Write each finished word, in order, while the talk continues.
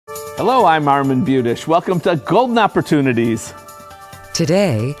Hello, I'm Armin Budish. Welcome to Golden Opportunities.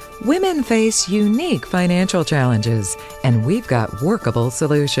 Today, women face unique financial challenges, and we've got workable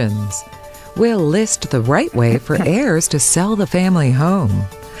solutions. We'll list the right way for heirs to sell the family home.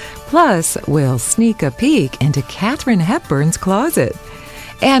 Plus, we'll sneak a peek into Katharine Hepburn's closet.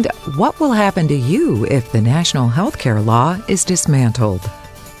 And what will happen to you if the national health care law is dismantled?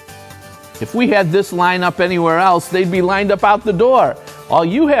 If we had this lineup anywhere else, they'd be lined up out the door. All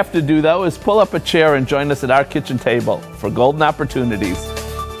you have to do, though, is pull up a chair and join us at our kitchen table for Golden Opportunities.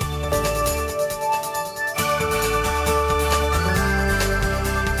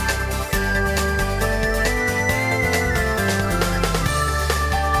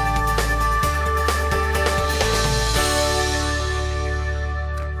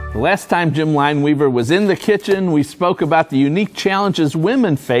 The last time Jim Lineweaver was in the kitchen, we spoke about the unique challenges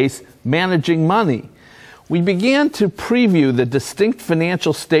women face managing money. We began to preview the distinct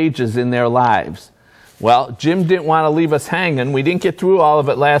financial stages in their lives. Well, Jim didn't want to leave us hanging. We didn't get through all of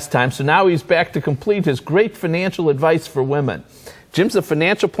it last time, so now he's back to complete his great financial advice for women. Jim's a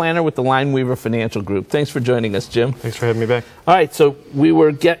financial planner with the Lineweaver Financial Group. Thanks for joining us, Jim. Thanks for having me back. All right, so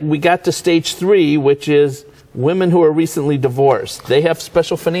we got to stage 3, which is women who are recently divorced. They have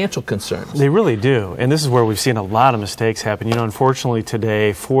special financial concerns. They really do. And this is where we've seen a lot of mistakes happen. You know, unfortunately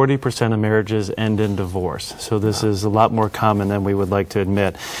today, 40% of marriages end in divorce. So this is a lot more common than we would like to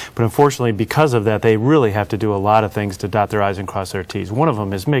admit. But unfortunately, because of that, they really have to do a lot of things to dot their I's and cross their T's. One of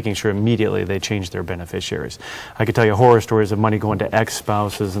them is making sure immediately they change their beneficiaries. I could tell you horror stories of money going to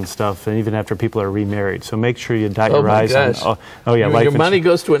ex-spouses and stuff, and even after people are remarried. So make sure you dot your I's. Oh yeah, your money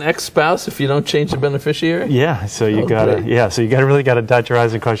goes to an ex-spouse if you don't change the beneficiary? Yeah, so you really gotta dot your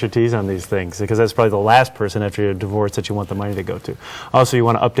I's and cross your T's on these things, because that's probably the last person after your divorce that you want the money to go to. Also, you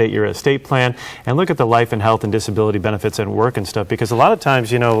want to update your estate plan and look at the life and health and disability benefits at work and stuff, because a lot of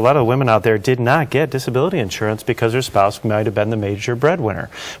times, you know, a lot of women out there did not get disability insurance because their spouse might have been the major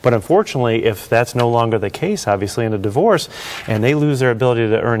breadwinner. But unfortunately, if that's no longer the case, obviously in a divorce, and they lose their ability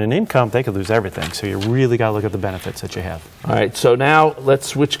to earn an income, they could lose everything. So you really got to look at the benefits that you have. All right, so now let's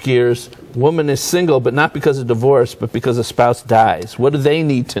switch gears. Woman is single, but not because of divorce, but because a spouse dies. What do they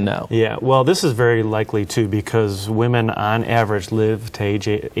need to know? Yeah, well, this is very likely too, because women on average live to age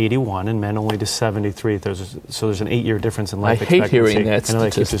 81 and men only to 73. So there's an 8-year difference in life expectancy. I hate hearing that statistic. I know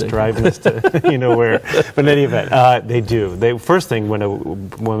that keeps just driving us to you know where. But in any event, they do. First thing, when a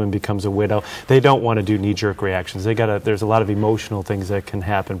woman becomes a widow, they don't want to do knee-jerk reactions. There's a lot of emotional things that can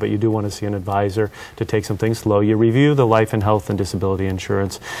happen, but you do want to see an advisor to take some things slow. You review the life and health and disability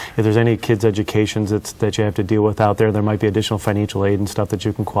insurance. If there's any kids' educations that you have to deal with out there might be additional financial aid and stuff that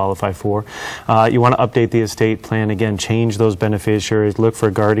you can qualify for. You want to update the estate plan. Again, change those beneficiaries. Look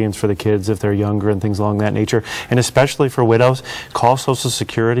for guardians for the kids if they're younger and things along that nature. And especially for widows, call Social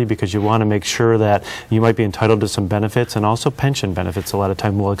Security, because you want to make sure that you might be entitled to some benefits, and also pension benefits a lot of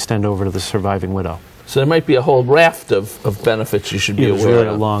time will extend over to the surviving widow. So there might be a whole raft of benefits you should be aware of. There's really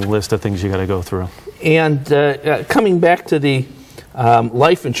a long list of things you got to go through. And coming back to the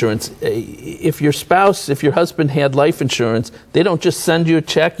life insurance, if your husband had life insurance, they don't just send you a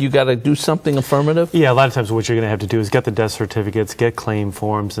check, you got to do something affirmative? Yeah, a lot of times what you're going to have to do is get the death certificates, get claim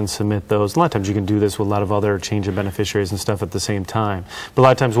forms, and submit those. A lot of times you can do this with a lot of other change of beneficiaries and stuff at the same time. But a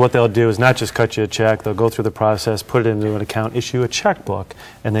lot of times what they'll do is not just cut you a check, they'll go through the process, put it into an account, issue a checkbook,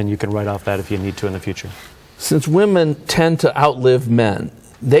 and then you can write off that if you need to in the future. Since women tend to outlive men,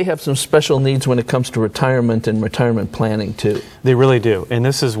 they have some special needs when it comes to retirement and retirement planning too. They really do. And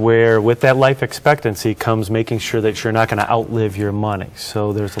this is where, with that life expectancy, comes making sure that you're not going to outlive your money.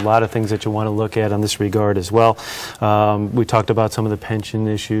 So there's a lot of things that you want to look at in this regard as well. We talked about some of the pension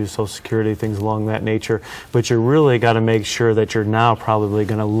issues, Social Security, things along that nature. But you really got to make sure that you're now probably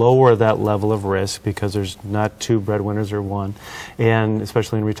going to lower that level of risk, because there's not 2 breadwinners or 1, and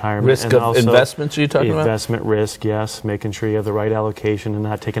especially in retirement. Risk and of also investments, are you talking about? Investment risk, yes. Making sure you have the right allocation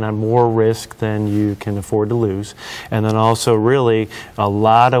and not taking on more risk than you can afford to lose. And then also, really, a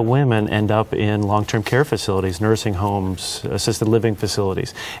lot of women end up in long-term care facilities, nursing homes, assisted living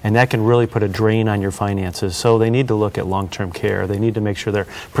facilities, and that can really put a drain on your finances. So they need to look at long-term care. They need to make sure they're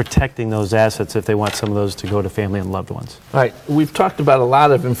protecting those assets if they want some of those to go to family and loved ones. All right, we've talked about a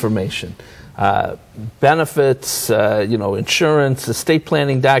lot of information. Benefits, insurance, estate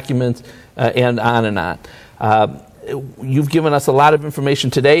planning documents, and on and on. You've given us a lot of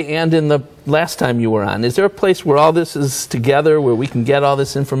information today and in the last time you were on. Is there a place where all this is together, where we can get all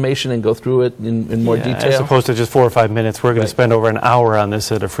this information and go through it in more detail? As opposed to just 4 or 5 minutes, we're going to spend over an hour on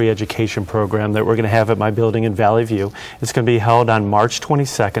this at a free education program that we're going to have at my building in Valley View. It's going to be held on March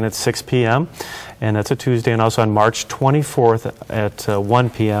 22nd at 6 p.m., and that's a Tuesday, and also on March 24th at 1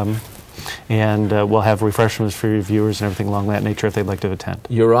 p.m. And we'll have refreshments for your viewers and everything along that nature if they'd like to attend.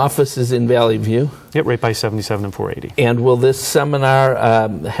 Your office is in Valley View? Yep, right by 77 and 480. And will this seminar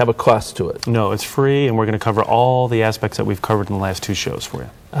have a cost to it? No, it's free, and we're going to cover all the aspects that we've covered in the last 2 shows for you.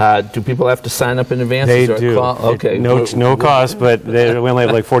 Do people have to sign up in advance? They Is there a do. call? Okay. No cost, but we only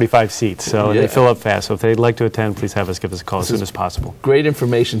have like 45 seats, so Yeah. they fill up fast. So if they'd like to attend, please give us a call as soon as possible. Great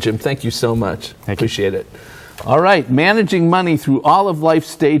information, Jim. Thank you so much. Thank you. Appreciate it. All right, managing money through all of life's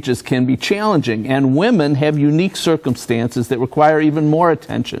stages can be challenging, and women have unique circumstances that require even more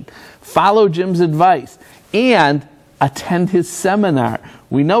attention. Follow Jim's advice and attend his seminar.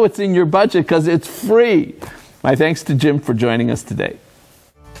 We know it's in your budget because it's free. My thanks to Jim for joining us today.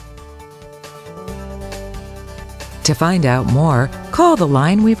 To find out more, call the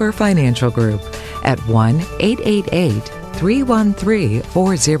Lineweaver Financial Group at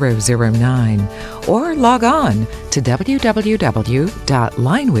 1-888-313-4009 or log on to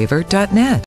www.lineweaver.net.